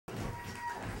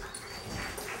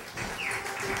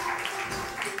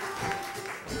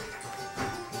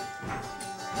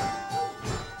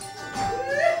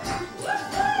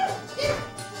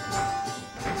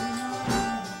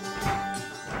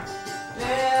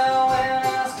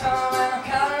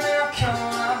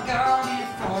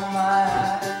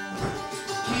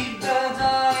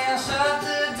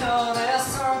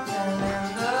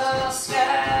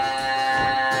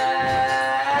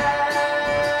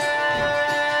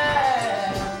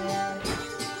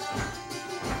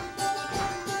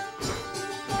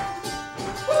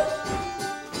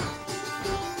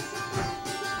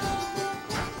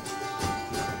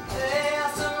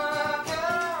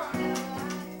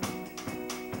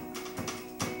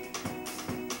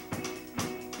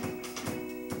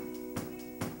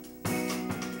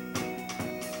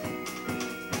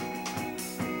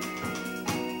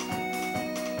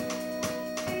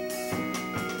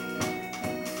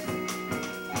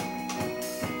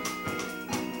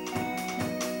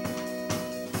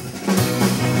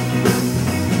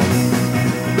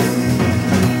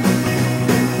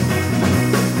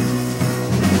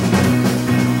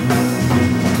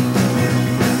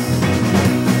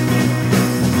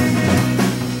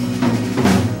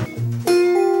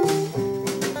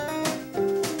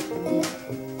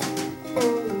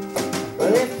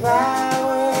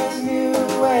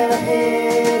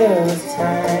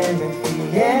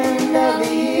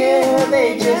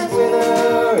just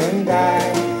wither and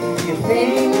die. You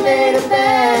think they'd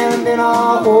abandon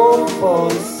all hope for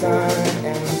the sun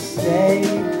and stay,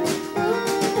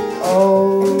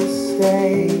 oh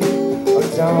stay, or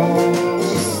don't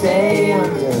you stay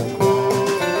underground.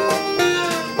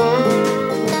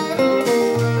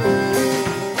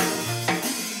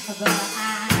 But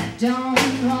I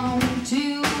don't want to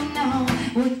know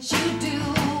what you do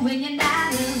when you're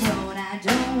not alone. I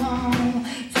don't want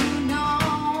to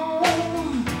know,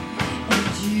 and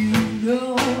you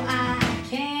know I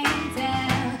can't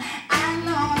tell. I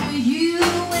know you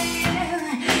will.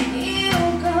 You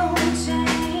go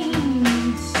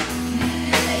change.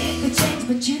 It could change,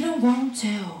 but you don't want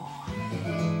to.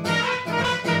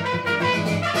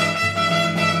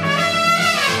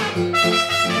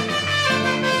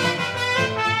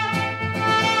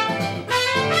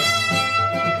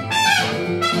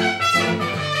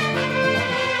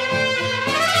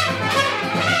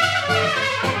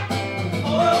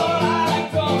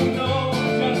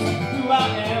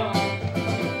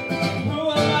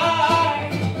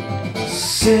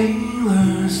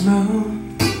 Sailor's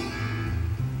moon,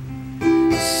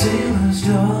 sailor's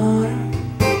daughter,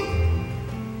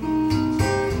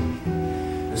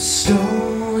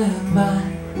 stolen by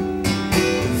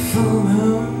the full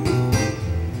moon,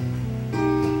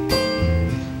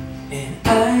 and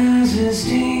eyes as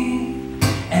deep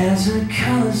as the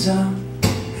colors of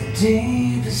the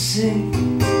deepest sea,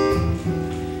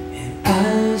 and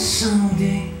eyes so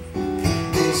deep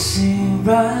they see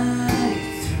right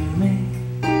through me.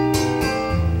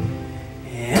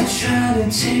 Try to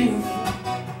take.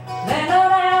 They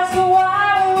don't ask why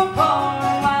we were born,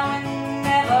 why we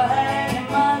never had any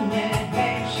money.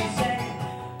 She said,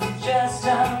 we're just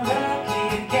unlucky.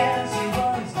 I guess it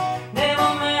was never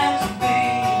meant to be.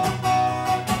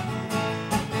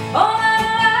 All that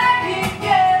lucky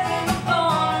guess it was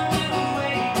born to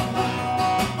wait.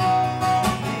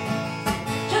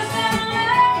 Just an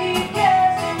unlucky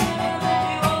guess it never let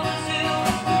you hold a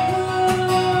silver spoon.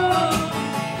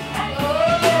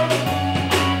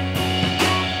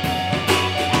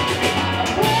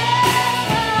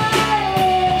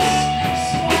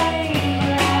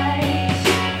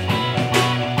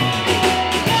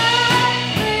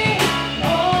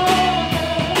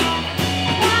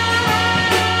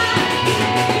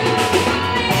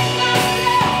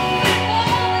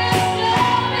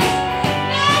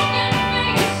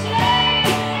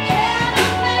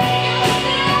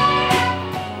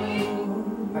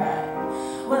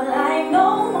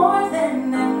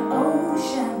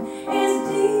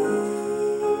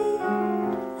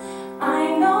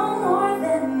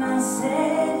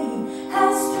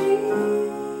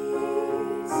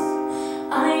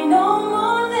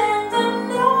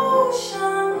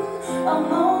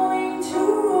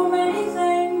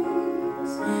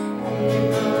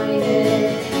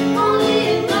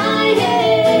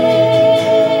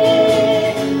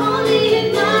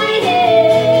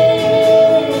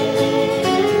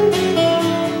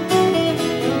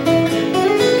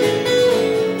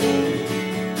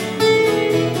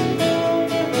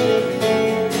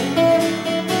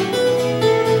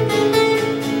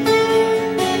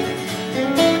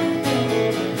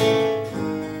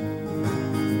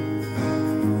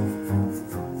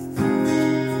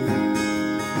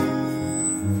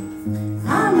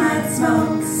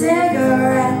 Smoke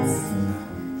cigarettes,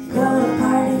 go to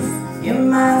parties in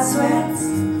my sweats,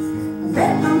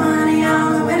 bet my money on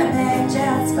the Winnipeg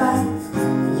Jets, but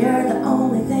you're the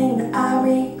only thing that I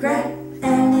regret,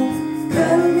 and we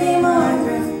couldn't be more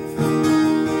through.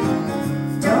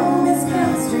 Don't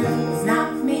misconstrue, it's not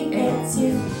me, it's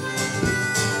you.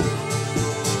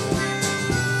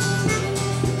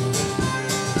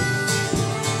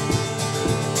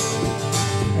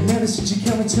 Ever since you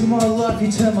come into my life,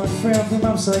 you turn my frown from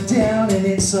upside down and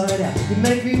inside out. You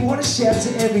make me want to shout to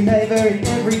every neighbour in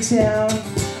every town,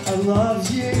 I love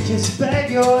you, 'cause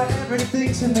babe, you're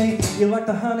everything to me. You're like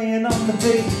the honey and I'm the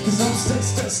bee, 'cause I'm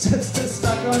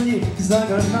stuck on you, 'cause I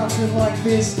got nothing like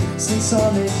this since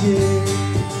I met you.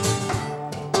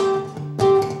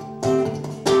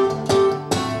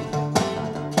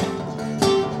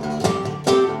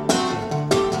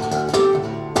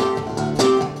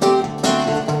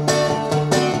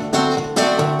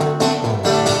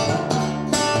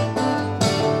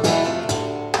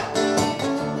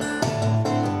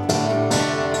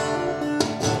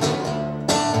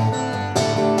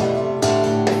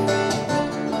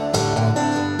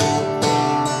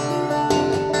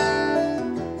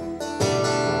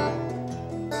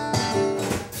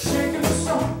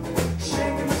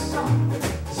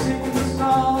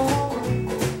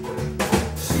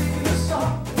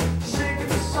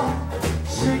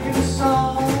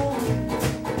 song.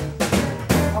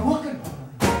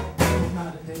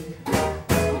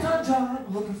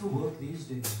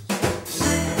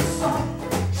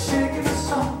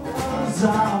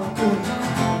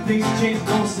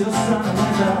 still sun and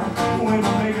winter.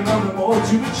 We're making love the more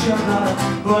to each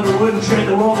other, but I wouldn't trade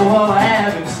the world for what I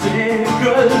have instead.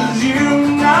 Cause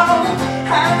you know,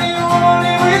 how do you want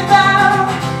it without